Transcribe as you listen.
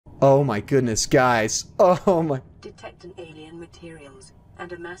Oh my goodness, guys. Oh my... Detect an alien materials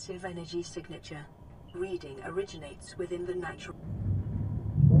and a massive energy signature. Reading originates within the natural...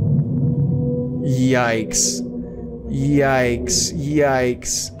 Yikes. Yikes.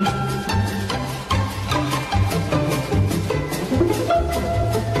 Yikes.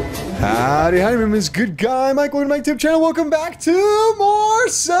 Howdy, my name is Good Guy Mike. Welcome to my YouTube channel. Welcome back to more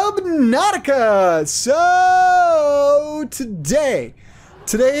Subnautica. So today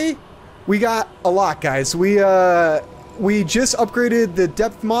we got a lot, guys. We just upgraded the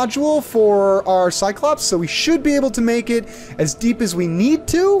depth module for our Cyclops, so we should be able to make it as deep as we need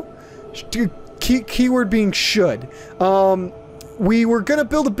to. Keyword being should. We were gonna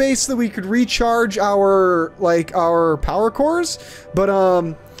build a base so that we could recharge our power cores, but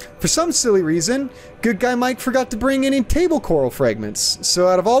for some silly reason, Good Guy Mike forgot to bring any table coral fragments. So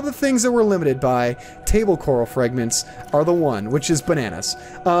out of all the things that we're limited by, table coral fragments are the one, which is bananas.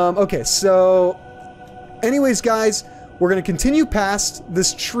 Okay, so anyways, guys, we're gonna continue past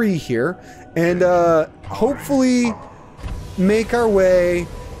this tree here and hopefully make our way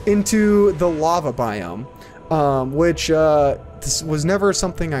into the lava biome, which this was never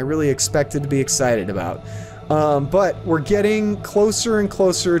something I really expected to be excited about. But we're getting closer and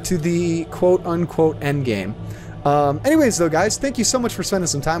closer to the quote-unquote endgame. Anyways, though, guys, thank you so much for spending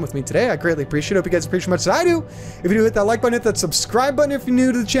some time with me today. I greatly appreciate it. Hope you guys appreciate as much as I do. If you do, hit that like button, hit that subscribe button if you're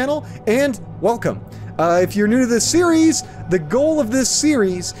new to the channel, and welcome. If you're new to this series, the goal of this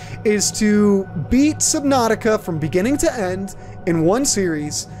series is to beat Subnautica from beginning to end in one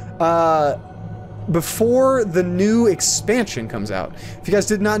series, before the new expansion comes out. If you guys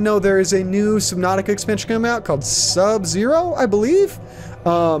did not know, there is a new Subnautica expansion coming out called Sub-Zero, I believe.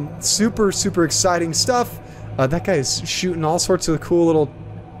 Super, super exciting stuff. That guy is shooting all sorts of cool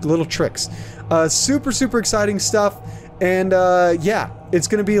little tricks. Super, super exciting stuff. And yeah, it's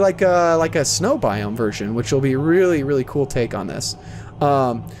gonna be like a snow biome version, which will be a really, really cool take on this.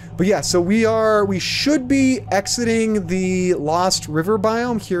 But yeah, so we should be exiting the Lost River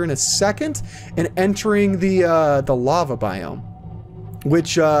biome here in a second and entering the lava biome,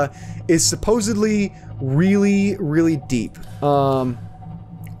 which is supposedly really, really deep. Wow.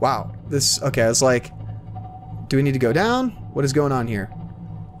 Okay, I was like, do we need to go down? What is going on here?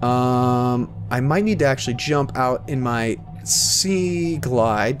 I might need to actually jump out in my Sea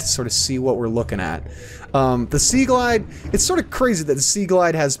Glide to sort of see what we're looking at. The Sea Glide, it's sort of crazy that the Sea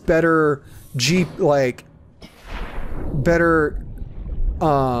Glide has better did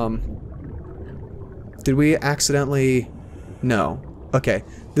we accidentally? No. Okay.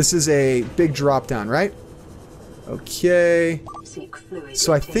 This is a big drop down, right? Okay.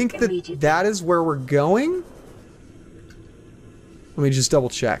 So I think that is where we're going. Let me just double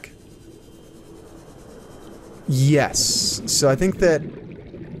check. Yes. So I think that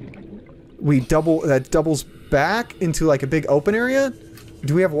that doubles back into like a big open area.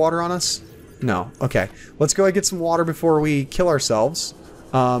 Do we have water on us? No. Okay. Let's go and get some water before we kill ourselves.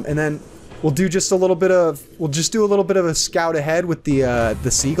 And then we'll do just a little bit of a scout ahead with the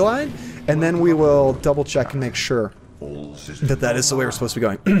Sea Glide, and then we will double check and make sure that is the way we're supposed to be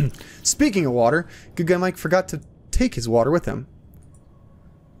going. Speaking of water, Good Guy Mike forgot to take his water with him.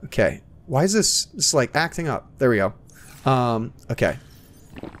 Okay. Why is this like acting up? There we go. Okay.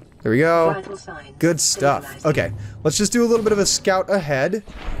 There we go. Good stuff. Okay, let's just do a little bit of a scout ahead.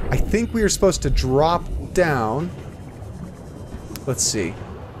 I think we are supposed to drop down. Let's see.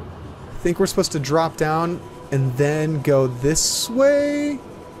 I think we're supposed to drop down and then go this way.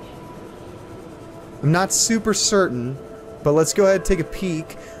 I'm not super certain, but let's go ahead and take a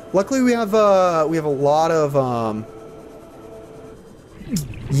peek. Luckily, we have a lot of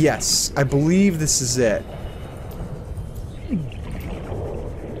yes, I believe this is it.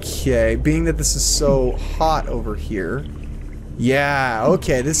 Okay, being that this is so hot over here. Yeah,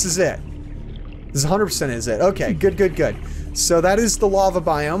 okay, this is it. This 100% is it. Okay, good, good, good. So that is the lava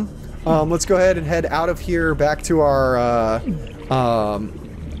biome. Let's go ahead and head out of here back to our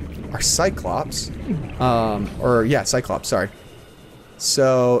Cyclops. Yeah, Cyclops, sorry.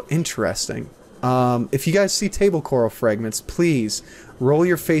 So, interesting. If you guys see table coral fragments, please roll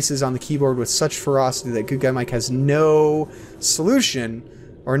your faces on the keyboard with such ferocity that Good Guy Mike has no solution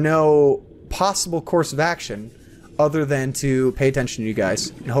or no possible course of action other than to pay attention to you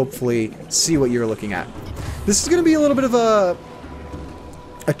guys and hopefully see what you're looking at. This is going to be a little bit of a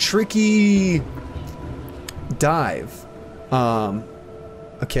tricky dive.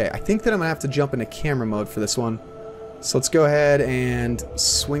 Okay, I think that I'm going to have to jump into camera mode for this one. So let's go ahead and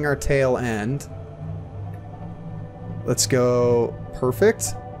swing our tail end. Let's go.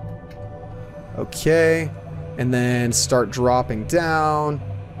 Perfect. Okay. And then start dropping down.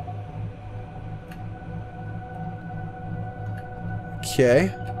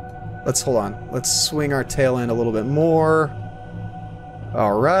 Okay. Let's hold on. Let's swing our tail end a little bit more.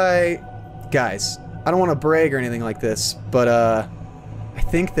 Alright. Guys, I don't want to brag or anything like this, but I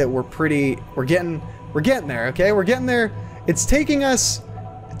think that we're getting there, okay? We're getting there. It's taking us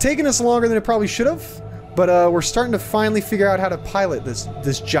longer than it probably should have, but we're starting to finally figure out how to pilot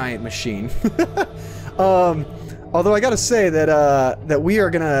this giant machine. Although I gotta say that we are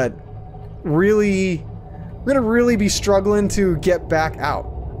gonna really be struggling to get back out.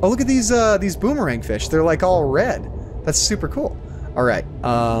 Oh, look at these boomerang fish. They're like all red. That's super cool. All right,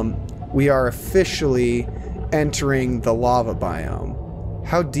 we are officially entering the lava biome.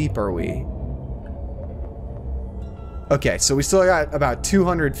 How deep are we? Okay, so we still got about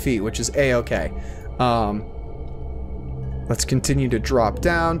 200 feet, which is a-okay. Let's continue to drop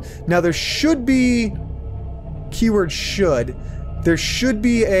down. Now there should be, keyword should, there should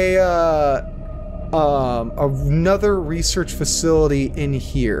be another research facility in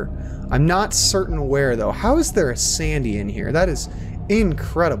here. I'm not certain where though. How is there a sandy in here? That is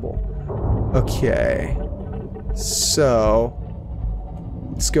incredible. Okay, so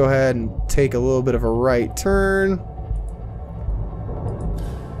let's go ahead and take a little bit of a right turn.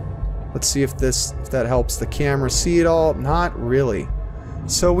 Let's see if that helps the camera see it all. Not really.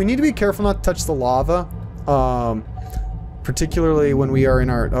 So we need to be careful not to touch the lava, particularly when we are in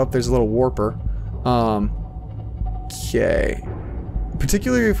our... Oh, there's a little warper. Okay.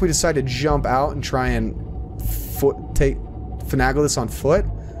 Particularly if we decide to jump out and try and finagle this on foot.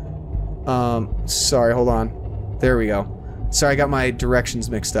 Sorry, hold on. There we go. Sorry, I got my directions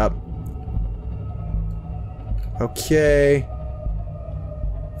mixed up. Okay.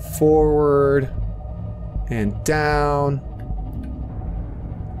 Forward and down.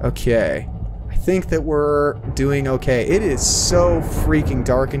 Okay. I think that we're doing okay. It is so freaking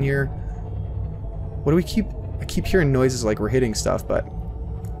dark in here. What do we keep... I keep hearing noises like we're hitting stuff, but...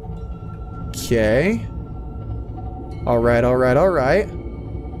 Okay. Alright, alright, alright.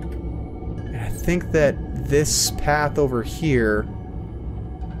 And I think that this path over here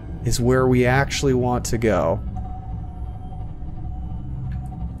is where we actually want to go.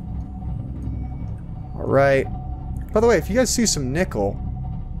 Alright. By the way, if you guys see some nickel,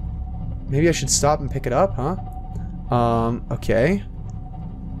 maybe I should stop and pick it up, huh? Okay.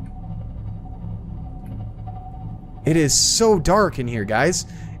 It is so dark in here, guys.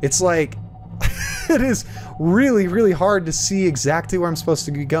 It's like... it is really, really hard to see exactly where I'm supposed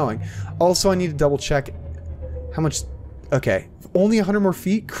to be going. Also, I need to double check how much... Okay. Only 100 more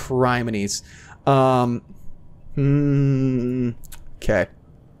feet? Criminies. Okay.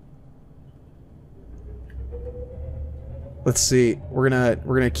 Let's see. We're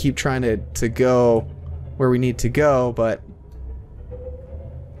gonna keep trying to go where we need to go, but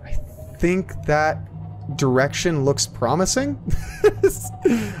I think that direction looks promising.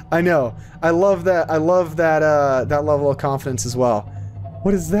 I know. I love that. I love that that level of confidence as well.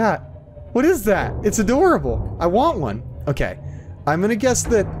 What is that? What is that? It's adorable. I want one. Okay. I'm gonna guess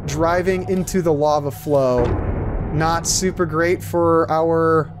that driving into the lava flow, not super great for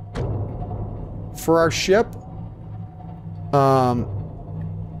our ship. Hold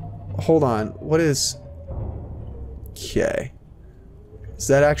on. What is... Okay. Is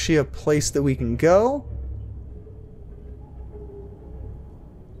that actually a place that we can go?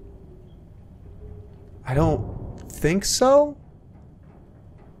 I don't think so.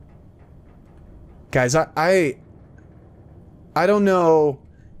 Guys, I don't know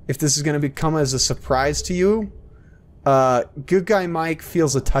if this is going to become as a surprise to you. Good Guy Mike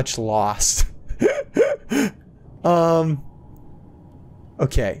feels a touch lost.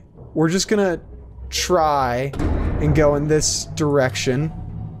 Okay, we're just gonna try and go in this direction.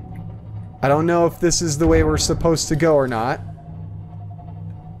 I don't know if this is the way we're supposed to go or not.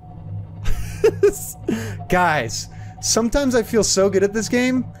 Guys, sometimes I feel so good at this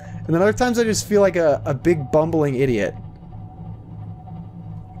game, and then other times I just feel like a big bumbling idiot.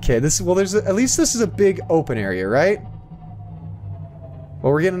 Okay, at least this is a big open area, right?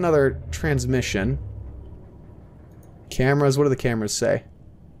 Well, we're getting another transmission. Cameras, what do the cameras say?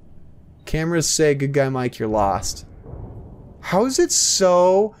 Cameras say, Good Guy Mike, you're lost. How is it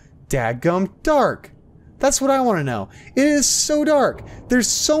so dadgum dark? That's what I want to know. It is so dark. There's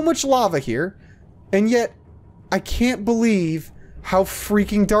so much lava here, and yet I can't believe how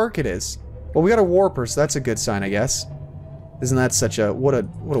freaking dark it is. Well, we got a warper, so that's a good sign, I guess. Isn't that such a... What a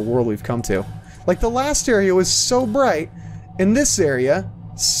world we've come to. Like, the last area was so bright, and this area,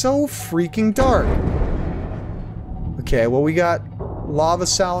 so freaking dark. Okay, well, we got lava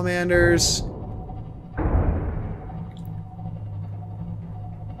salamanders.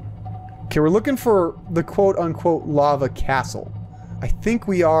 Okay, we're looking for the quote-unquote lava castle. I think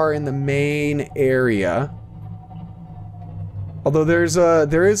we are in the main area. Although there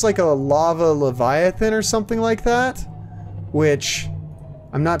is like a lava Leviathan or something like that, which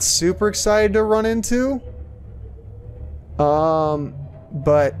I'm not super excited to run into.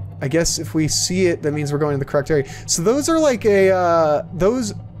 But I guess if we see it, that means we're going to the correct area. So those are like a,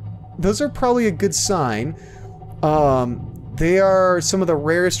 those are probably a good sign. They are some of the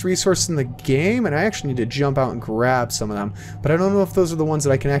rarest resources in the game, and I actually need to jump out and grab some of them. But I don't know if those are the ones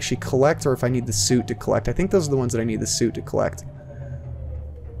that I can actually collect, or if I need the suit to collect. I think those are the ones that I need the suit to collect.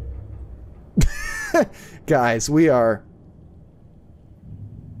 Guys, we are...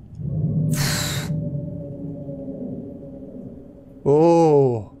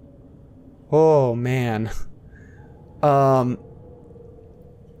 Oh. Oh, man. I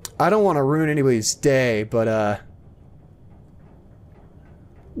don't want to ruin anybody's day, but,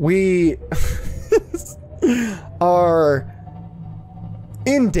 we are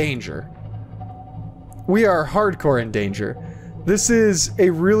in danger. We are hardcore in danger. This is a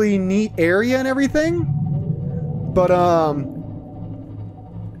really neat area and everything, but,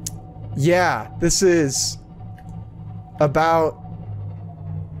 yeah, this is about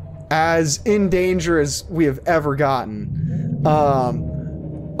as in danger as we have ever gotten. On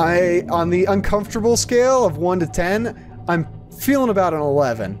the uncomfortable scale of 1 to 10, I'm feeling about an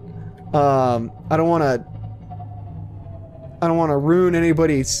 11. I don't want to ruin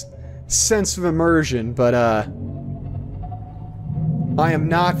anybody's sense of immersion, but I am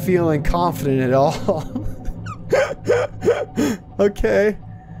not feeling confident at all. Okay.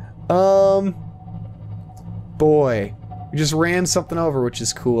 Boy, we just ran something over, which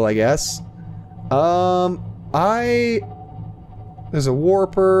is cool, I guess. There's a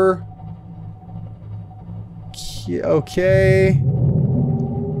warper. Okay.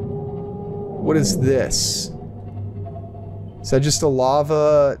 What is this? Is that just a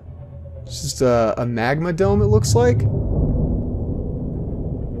lava... just a magma dome, it looks like?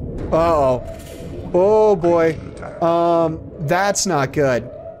 Uh-oh. Oh, boy. That's not good.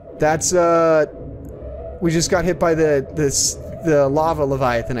 That's, we just got hit by the lava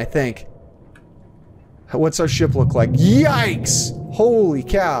Leviathan, I think. What's our ship look like? Yikes! Holy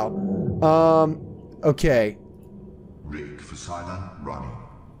cow. Okay. Rig for silent running.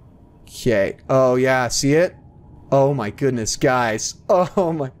 Okay. Oh, yeah, see it? Oh my goodness, guys.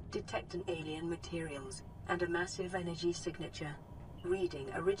 Oh my... Detect an alien materials and a massive energy signature. Reading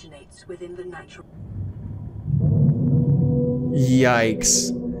originates within the natural...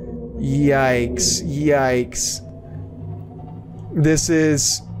 Yikes. Yikes. Yikes. This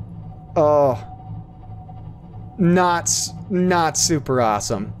is... oh... not super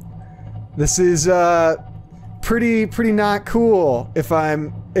awesome. This is, pretty not cool if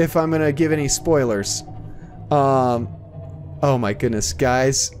I'm gonna give any spoilers. Oh my goodness,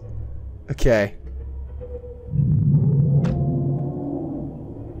 guys. Okay.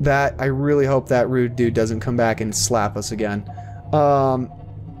 I really hope that rude dude doesn't come back and slap us again.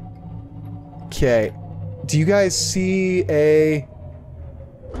 Okay. Do you guys see a...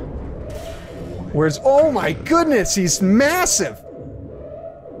 where's... oh my goodness, he's massive!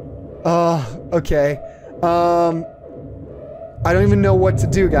 Okay. I don't even know what to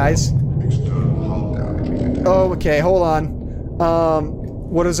do, guys. Oh, okay, hold on.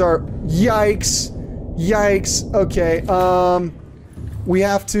 What is our... yikes. Yikes. Okay, we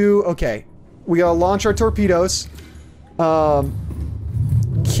have to... okay. We gotta launch our torpedoes.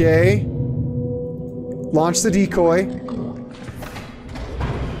 Okay. Launch the decoy.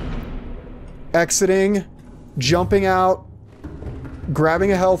 Exiting. Jumping out.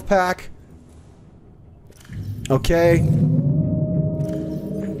 Grabbing a health pack. Okay.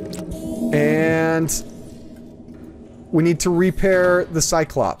 And... we need to repair the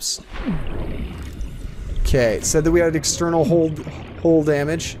Cyclops. Okay, it said that we had external hull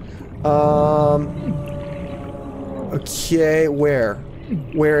damage. Okay, where?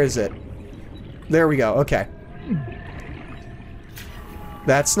 Where is it? There we go, okay.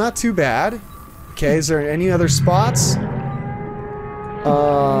 That's not too bad. Okay, is there any other spots?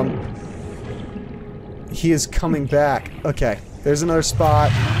 He is coming back. Okay, there's another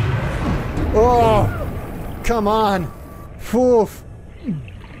spot. Oh! Come on! Oof.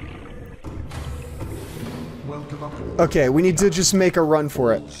 Okay, we need to just make a run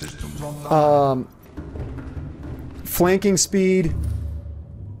for it. Flanking speed.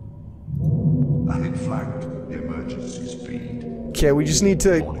 Ahead flanked, emergency speed. Okay, we just need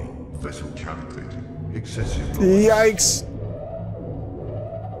to... Warning, vessel counted. Excessive... yikes!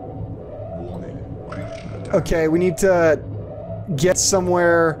 Warning, creature attack. Okay, we need to get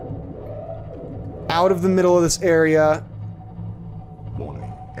somewhere out of the middle of this area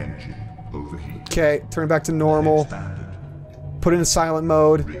Okay, turn it back to normal. Standard. Put it in silent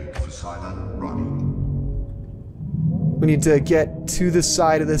mode. Rig for silent running. We need to get to the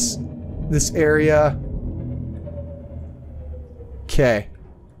side of this area. Okay.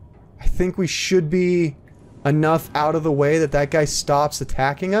 I think we should be enough out of the way that that guy stops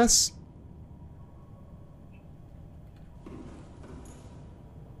attacking us.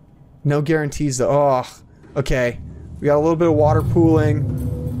 No guarantees though. Oh, okay. We got a little bit of water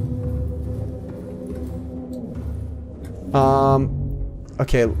pooling.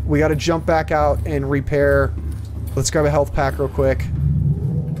 Okay, we gotta jump back out and repair. Let's grab a health pack real quick.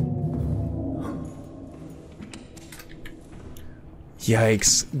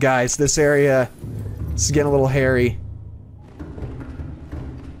 Yikes. Guys, this area is getting a little hairy.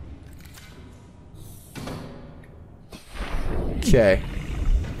 Okay.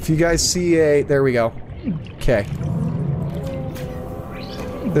 If you guys see a... There we go. Okay.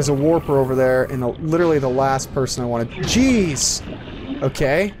 There's a warper over there, and literally the last person I wanted... Jeez!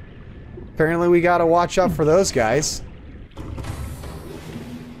 Okay. Apparently we gotta watch out for those guys.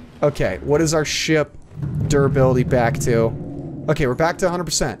 Okay, what is our ship durability back to? Okay, we're back to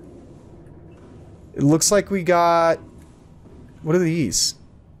 100%. It looks like we got... What are these?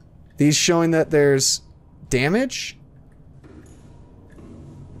 These showing that there's damage?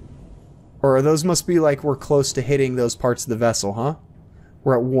 Or those must be like we're close to hitting those parts of the vessel, huh?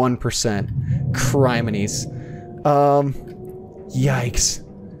 We're at 1%. Criminies. Yikes.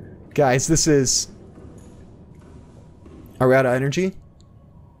 Guys, this is... Are we out of energy?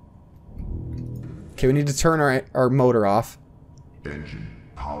 Okay, we need to turn our motor off. Engine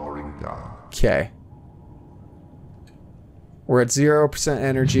powering down. Okay. We're at 0%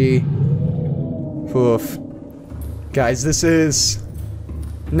 energy. Oof. Guys, this is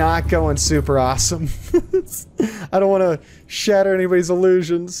not going super awesome. I don't want to shatter anybody's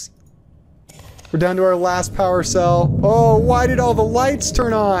illusions. We're down to our last power cell. Oh, why did all the lights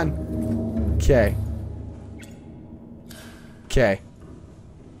turn on? Okay. Okay.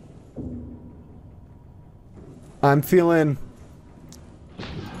 I'm feeling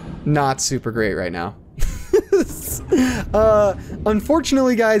not super great right now.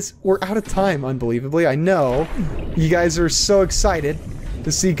 Unfortunately, guys, we're out of time, unbelievably. I know. You guys are so excited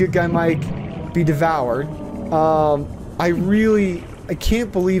to see Good Guy Mike be devoured. I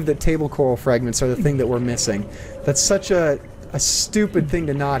can't believe that table coral fragments are the thing that we're missing. That's such a stupid thing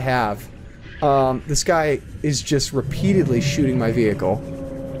to not have. This guy is just repeatedly shooting my vehicle.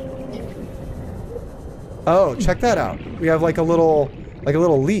 Oh, check that out. We have like a little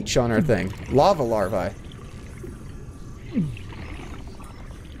leech on our thing. Lava larvae.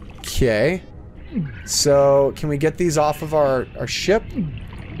 Okay. So, can we get these off of our ship?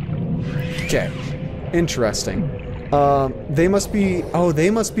 Okay. Interesting. They must be... Oh, they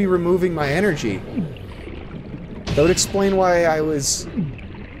must be removing my energy. That would explain why I was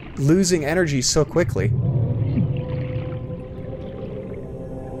losing energy so quickly.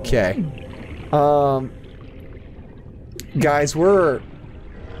 Okay. Guys, we're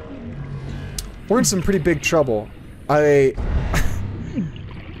in some pretty big trouble.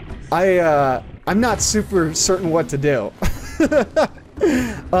 I'm not super certain what to do.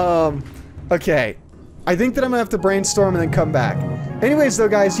 Okay. I think that I'm gonna have to brainstorm and then come back. Anyways though,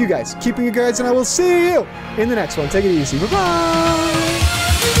 guys, you guys, keeping you guys, and I will see you in the next one. Take it easy. Bye-bye!